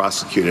 was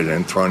prosecuted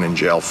and thrown in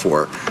jail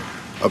for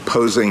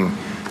opposing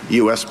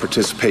U.S.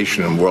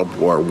 participation in World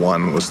War I,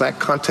 was that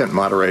content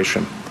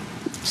moderation?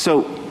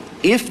 So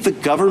if the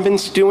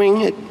government's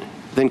doing it,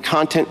 then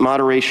content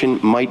moderation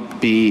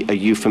might be a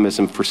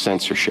euphemism for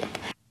censorship.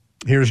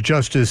 Here's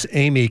Justice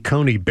Amy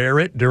Coney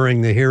Barrett during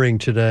the hearing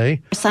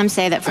today. Some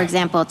say that, for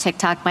example,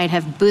 TikTok might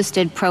have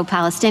boosted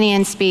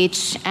pro-Palestinian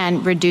speech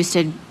and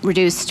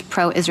reduced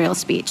pro-Israel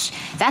speech.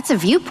 That's a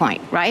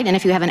viewpoint, right? And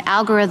if you have an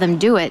algorithm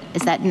do it,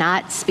 is that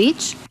not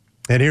speech?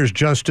 And here's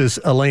Justice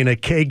Elena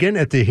Kagan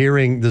at the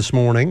hearing this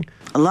morning.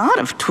 A lot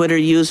of Twitter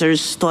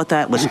users thought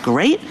that was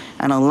great,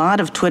 and a lot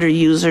of Twitter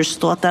users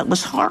thought that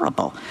was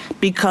horrible,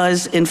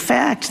 because, in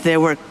fact, there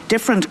were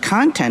different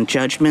content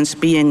judgments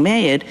being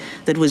made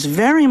that was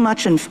very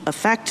much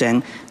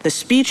affecting the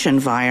speech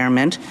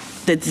environment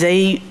that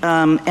they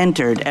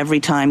entered every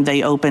time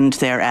they opened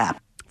their app.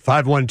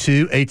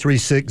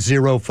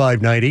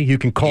 512-836-0590. You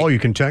can call, you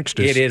can text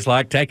us. It is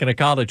like taking a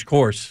college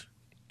course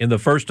in the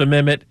First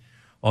Amendment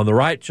on the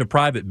rights of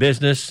private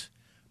business,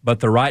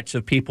 but the rights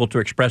of people to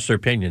express their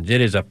opinions.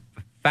 It is a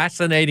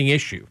fascinating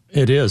issue.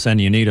 It is,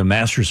 and you need a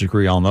master's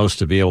degree almost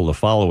to be able to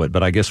follow it.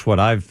 But I guess what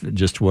I've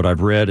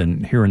read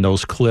and hearing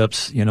those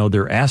clips,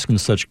 they're asking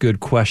such good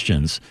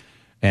questions,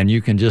 and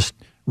you can just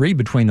read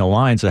between the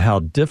lines of how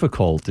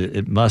difficult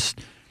it must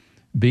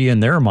be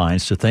in their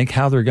minds to think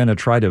how they're going to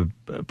try to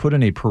put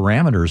any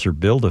parameters or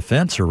build a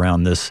fence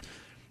around this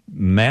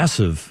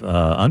massive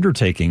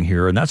undertaking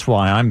here. And that's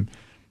why I'm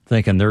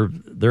thinking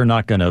they're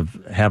not going to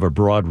have a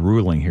broad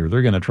ruling here.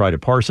 They're going to try to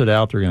parse it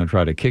out. They're going to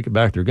try to kick it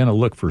back. They're going to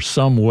look for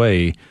some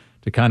way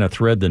to kind of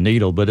thread the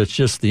needle. But it's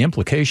just the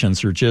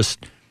implications are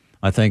just,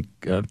 I think,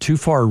 too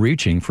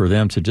far-reaching for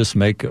them to just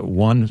make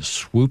one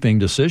swooping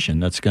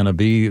decision that's going to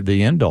be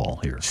the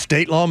end-all here.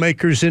 State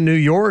lawmakers in New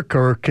York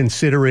are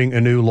considering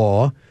a new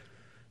law.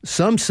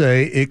 Some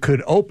say it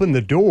could open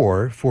the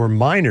door for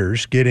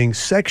minors getting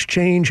sex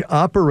change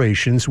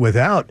operations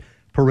without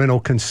parental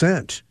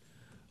consent,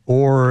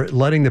 or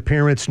letting the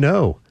parents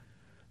know.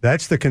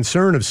 That's the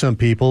concern of some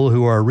people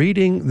who are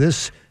reading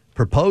this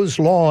proposed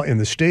law in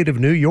the state of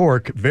New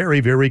York very,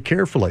 very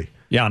carefully.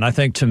 Yeah, and I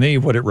think to me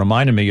what it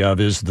reminded me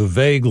of is the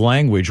vague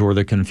language or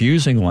the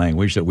confusing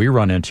language that we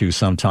run into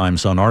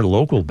sometimes on our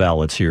local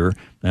ballots here.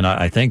 And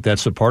I think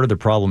that's a part of the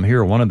problem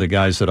here. One of the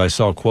guys that I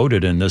saw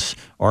quoted in this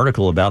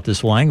article about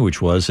this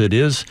language was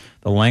the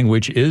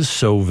language is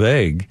so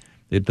vague,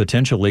 it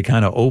potentially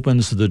kind of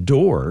opens the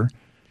door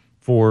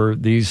for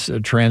these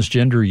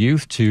transgender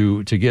youth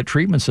to get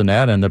treatments in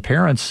that, and the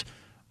parents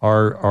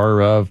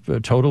are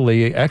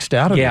totally X'd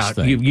out of this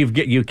thing.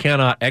 You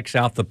cannot X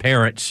out the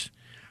parents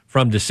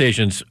from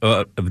decisions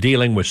of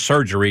dealing with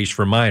surgeries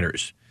for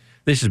minors.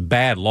 This is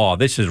bad law.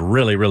 This is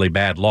really, really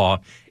bad law.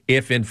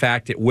 If, in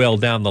fact, it will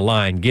down the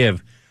line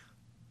give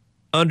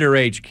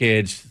underage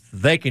kids,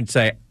 they can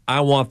say, I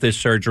want this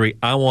surgery,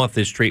 I want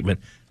this treatment.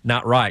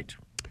 Not right.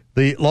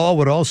 The law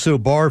would also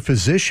bar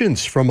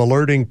physicians from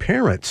alerting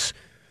parents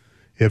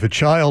if a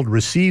child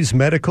receives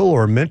medical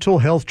or mental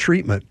health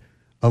treatment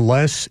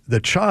unless the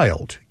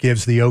child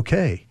gives the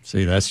okay.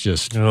 See, that's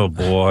just... Oh,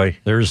 boy.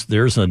 There's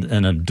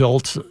an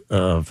adult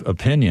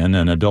opinion,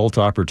 an adult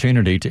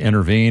opportunity to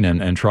intervene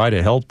and try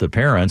to help the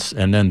parents,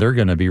 and then they're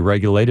going to be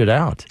regulated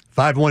out.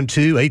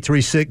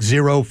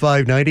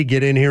 512-836-0590.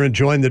 Get in here and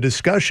join the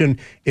discussion.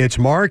 It's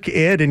Mark,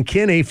 Ed, and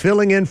Kenny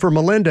filling in for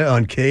Melinda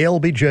on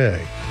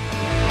KLBJ.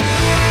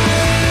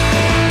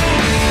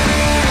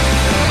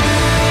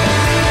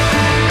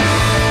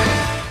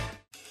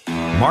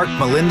 Mark,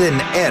 Melinda,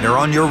 and Ed are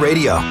on your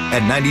radio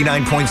at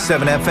 99.7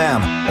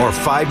 FM or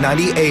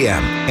 590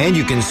 AM. And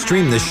you can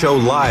stream the show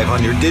live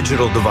on your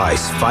digital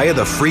device via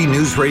the free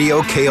News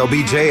Radio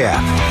KLBJ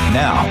app.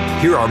 Now,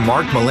 here are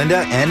Mark, Melinda,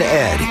 and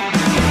Ed.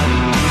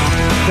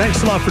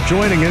 Thanks a lot for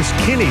joining us.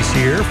 Kenny's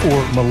here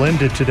for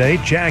Melinda today.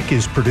 Jack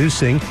is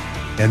producing.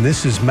 And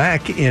this is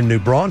Mac in New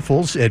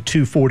Braunfels at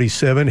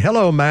 247.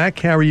 Hello, Mac.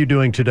 How are you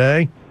doing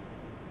today?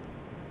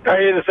 How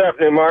are you this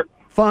afternoon, Mark?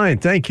 Fine.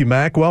 Thank you,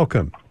 Mac.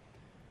 Welcome.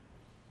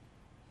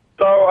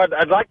 So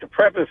I'd like to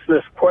preface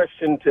this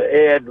question to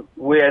Ed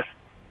with,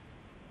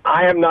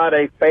 I am not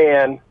a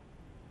fan,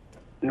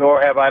 nor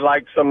have I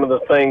liked some of the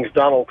things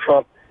Donald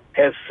Trump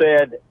has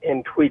said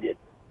and tweeted.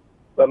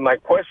 But my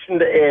question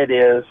to Ed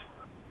is,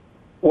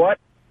 what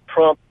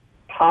Trump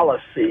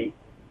policy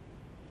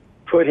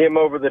put him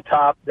over the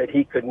top that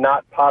he could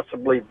not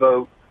possibly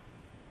vote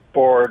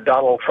for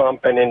Donald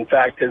Trump, and in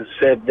fact has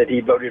said that he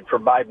voted for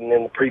Biden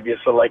in the previous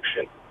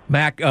election?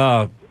 Mac,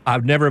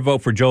 I'd never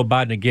vote for Joe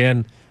Biden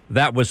again.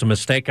 That was a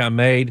mistake I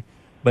made,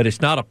 but it's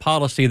not a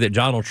policy that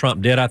Donald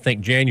Trump did. I think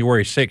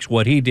January 6th,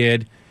 what he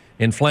did,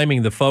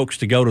 inflaming the folks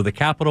to go to the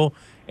Capitol,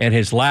 and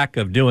his lack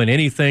of doing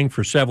anything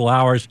for several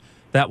hours,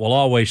 that will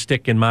always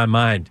stick in my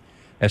mind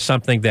as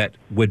something that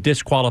would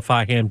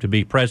disqualify him to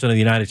be president of the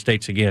United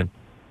States again.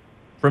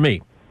 For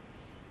me.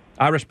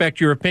 I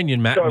respect your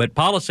opinion, Matt, but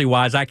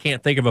policy-wise, I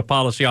can't think of a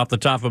policy off the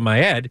top of my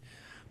head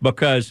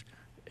because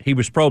he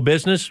was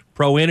pro-business,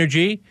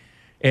 pro-energy,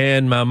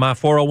 and my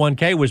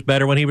 401k was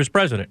better when he was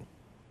president.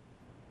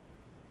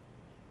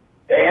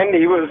 And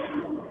he was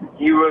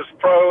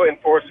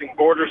pro-enforcing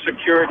border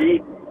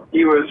security.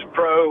 He was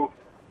pro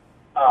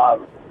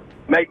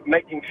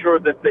making sure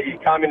that the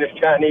communist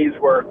Chinese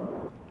were,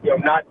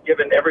 not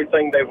given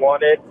everything they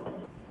wanted.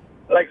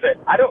 Like I said,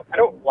 I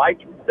don't like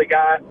the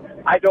guy.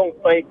 I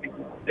don't think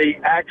the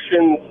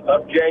actions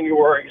of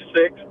January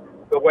 6th,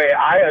 the way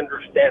I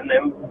understand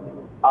them,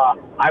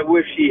 I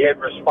wish he had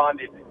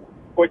responded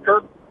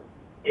quicker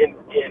in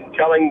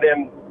telling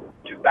them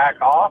to back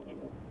off.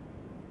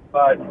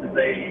 But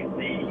the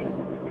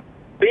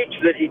speech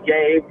that he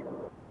gave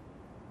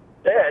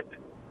said,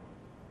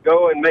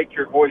 go and make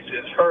your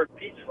voices heard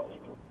peacefully.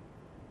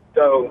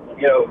 So,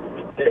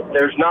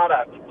 there's not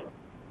a...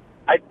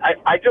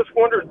 I just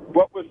wondered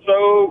what was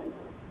so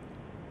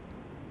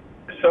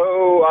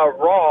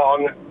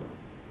wrong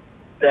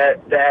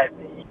that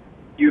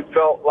you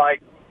felt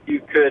like you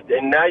could,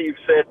 and now you've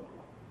said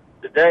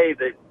today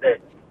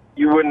that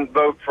you wouldn't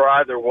vote for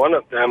either one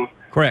of them.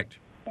 Correct.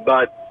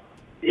 But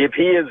if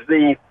he is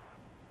the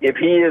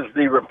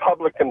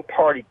Republican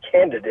Party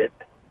candidate,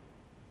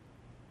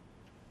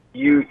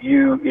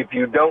 if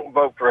you don't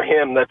vote for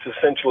him, that's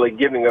essentially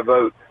giving a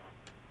vote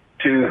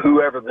to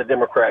whoever the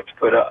Democrats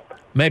put up.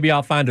 Maybe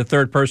I'll find a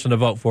third person to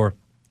vote for.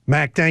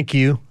 Mac, thank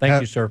you.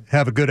 Thank you, sir.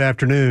 Have a good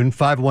afternoon.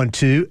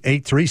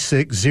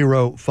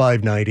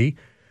 512-836-0590.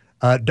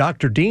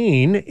 Dr.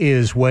 Dean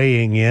is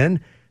weighing in.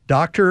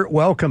 Doctor,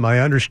 welcome. I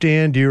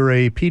understand you're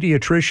a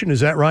pediatrician. Is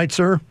that right,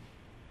 sir?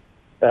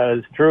 That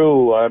is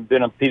true. I've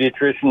been a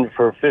pediatrician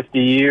for 50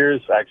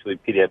 years, actually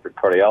pediatric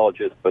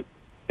cardiologist, but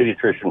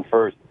pediatrician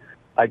first.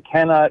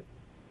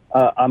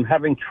 I'm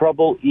having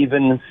trouble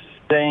even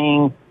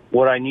saying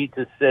what I need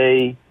to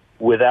say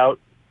without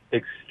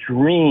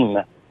extreme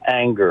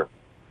anger.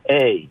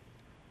 The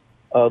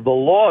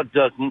law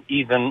doesn't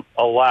even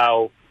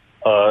allow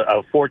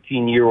a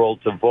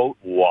 14-year-old to vote.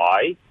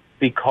 Why?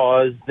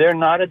 Because they're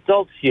not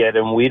adults yet,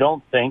 and we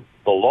don't think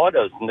the law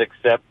doesn't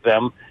accept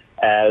them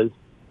as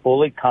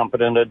fully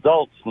competent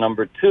adults.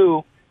 Number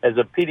two, as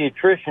a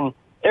pediatrician,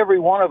 every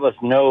one of us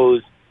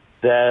knows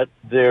that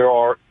there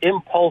are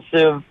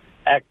impulsive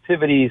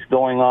activities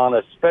going on,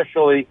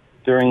 especially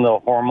during the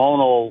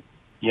hormonal,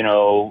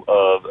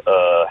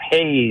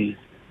 haze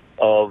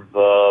of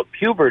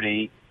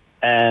puberty,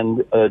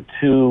 and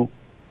to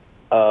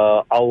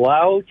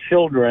allow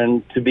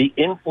children to be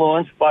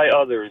influenced by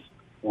others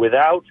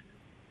without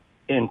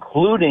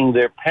including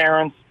their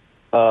parents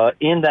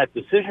in that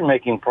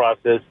decision-making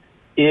process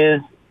is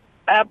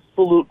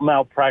absolute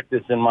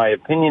malpractice, in my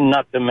opinion,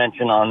 not to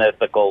mention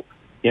unethical,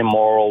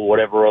 immoral,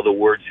 whatever other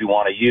words you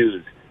want to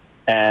use.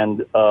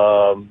 And,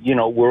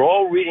 we're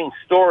all reading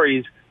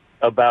stories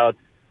about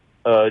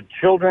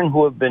children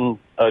who have been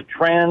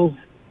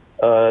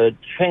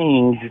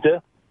changed,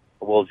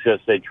 we'll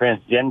just say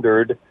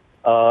transgendered,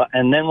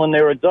 and then when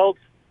they're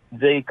adults,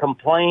 they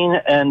complain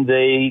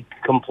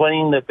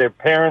that their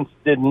parents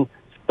didn't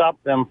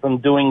stop them from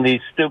doing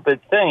these stupid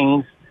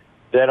things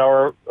that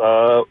are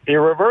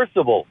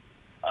irreversible.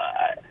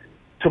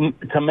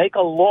 To make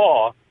a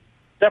law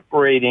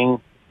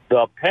separating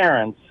the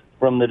parents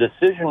from the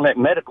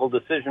medical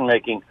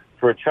decision-making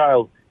for a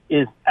child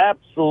is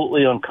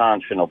absolutely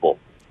unconscionable.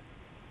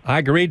 I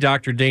agree,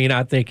 Dr. Dean.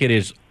 I think it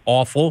is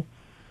awful.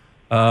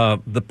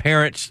 The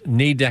parents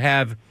need to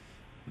have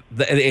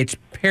it's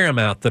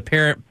paramount.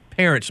 The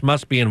parents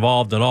must be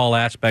involved in all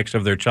aspects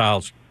of their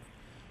child's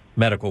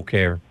medical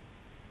care.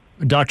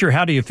 Doctor,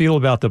 how do you feel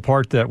about the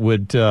part that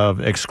would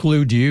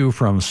exclude you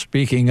from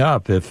speaking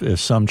up if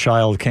some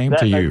child came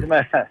to you?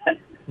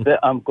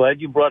 I'm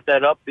glad you brought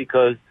that up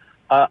because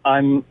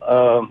I'm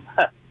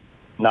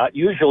not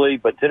usually,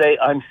 but today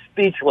I'm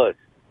speechless.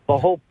 The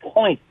whole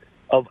point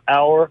of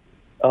our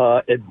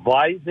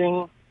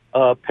advising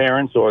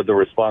parents or the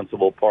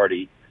responsible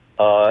party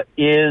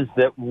is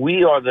that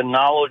we are the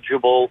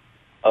knowledgeable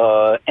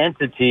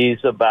entities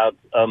about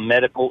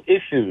medical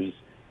issues,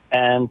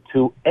 and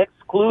to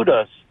exclude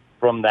us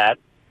from that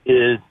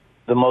is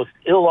the most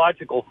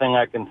illogical thing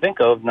I can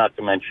think of, not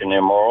to mention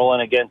immoral,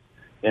 and against,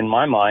 in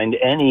my mind,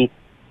 any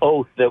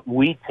oath that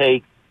we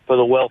take for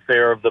the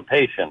welfare of the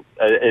patient.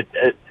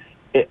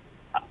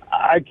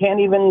 I can't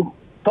even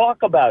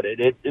talk about it.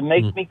 It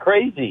makes me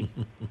crazy.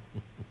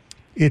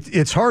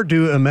 It's hard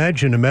to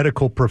imagine a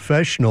medical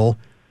professional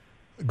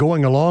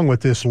going along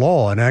with this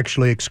law and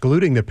actually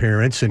excluding the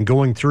parents and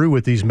going through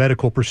with these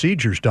medical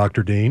procedures,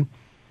 Dr. Dean.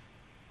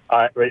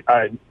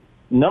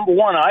 Number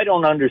one, I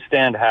don't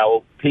understand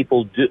how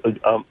people do,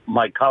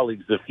 my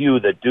colleagues, the few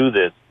that do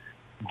this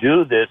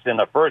in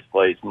the first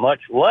place,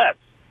 much less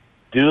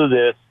do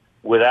this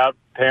without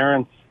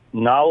parents'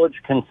 knowledge,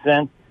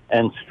 consent,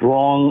 and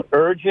strong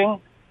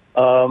urging.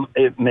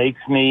 It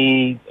makes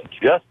me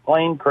just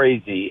plain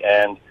crazy,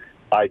 and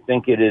I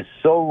think it is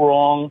so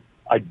wrong.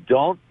 I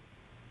don't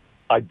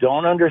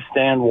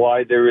understand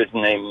why there isn't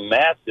a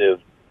massive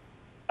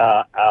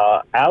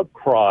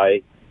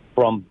outcry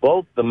from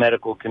both the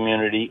medical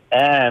community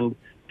and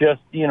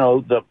just,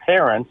 the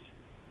parents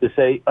to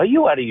say, are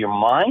you out of your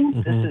mind?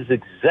 Mm-hmm. This is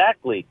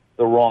exactly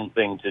the wrong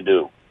thing to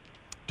do.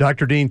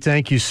 Dr. Dean,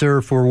 thank you,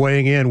 sir, for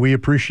weighing in. We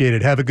appreciate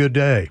it. Have a good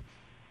day.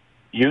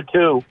 You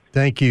too.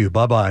 Thank you.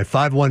 Bye-bye.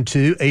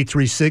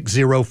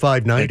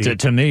 512-836-0590.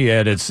 To me,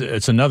 Ed,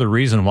 it's another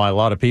reason why a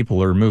lot of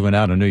people are moving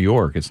out of New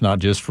York. It's not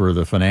just for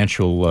the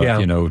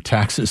financial,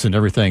 taxes and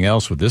everything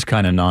else with this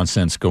kind of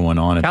nonsense going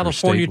on at the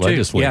state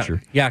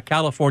legislature. Yeah,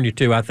 California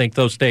too. I think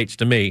those states,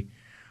 to me,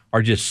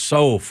 are just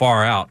so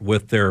far out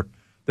with their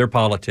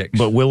politics.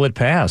 But will it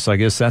pass? I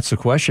guess that's the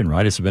question,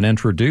 right? It's been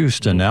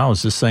introduced, and now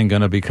is this thing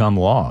going to become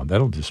law?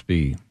 That'll just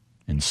be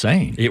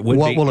insane.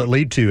 What will it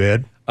lead to,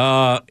 Ed?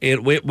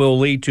 It will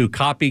lead to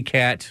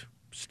copycat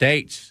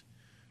states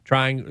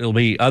it'll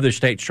be other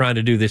states trying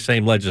to do the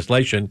same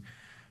legislation.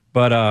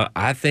 But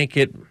I think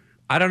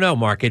I don't know,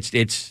 Mark. I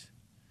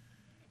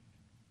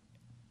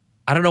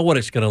don't know what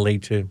it's going to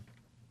lead to.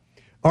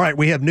 All right,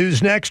 we have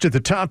news next at the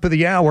top of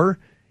the hour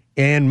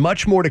and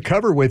much more to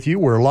cover with you.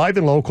 We're live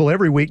and local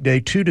every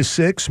weekday, 2 to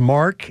 6.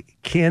 Mark,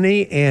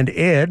 Kenny, and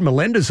Ed.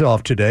 Melinda's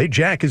off today.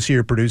 Jack is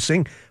here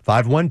producing.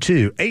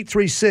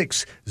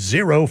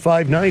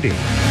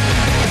 512-836-0590.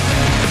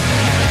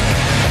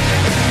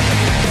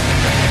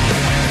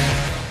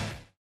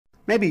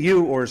 Maybe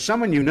you or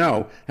someone you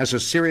know has a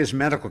serious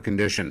medical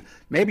condition.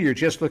 Maybe you're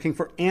just looking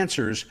for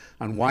answers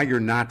on why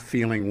you're not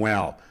feeling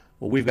well.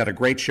 Well, we've got a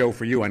great show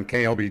for you on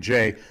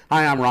KLBJ.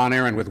 Hi, I'm Ron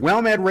Aaron with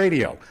WellMed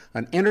Radio,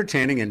 an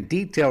entertaining and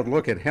detailed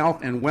look at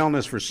health and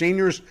wellness for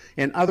seniors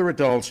and other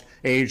adults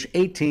aged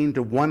 18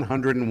 to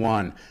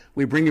 101.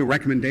 We bring you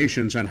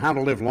recommendations on how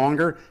to live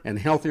longer and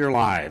healthier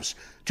lives.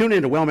 Tune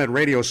in to WellMed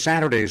Radio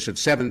Saturdays at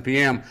 7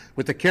 p.m.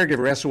 with the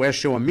Caregiver SOS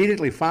show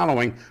immediately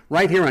following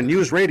right here on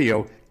News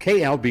Radio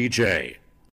KLBJ.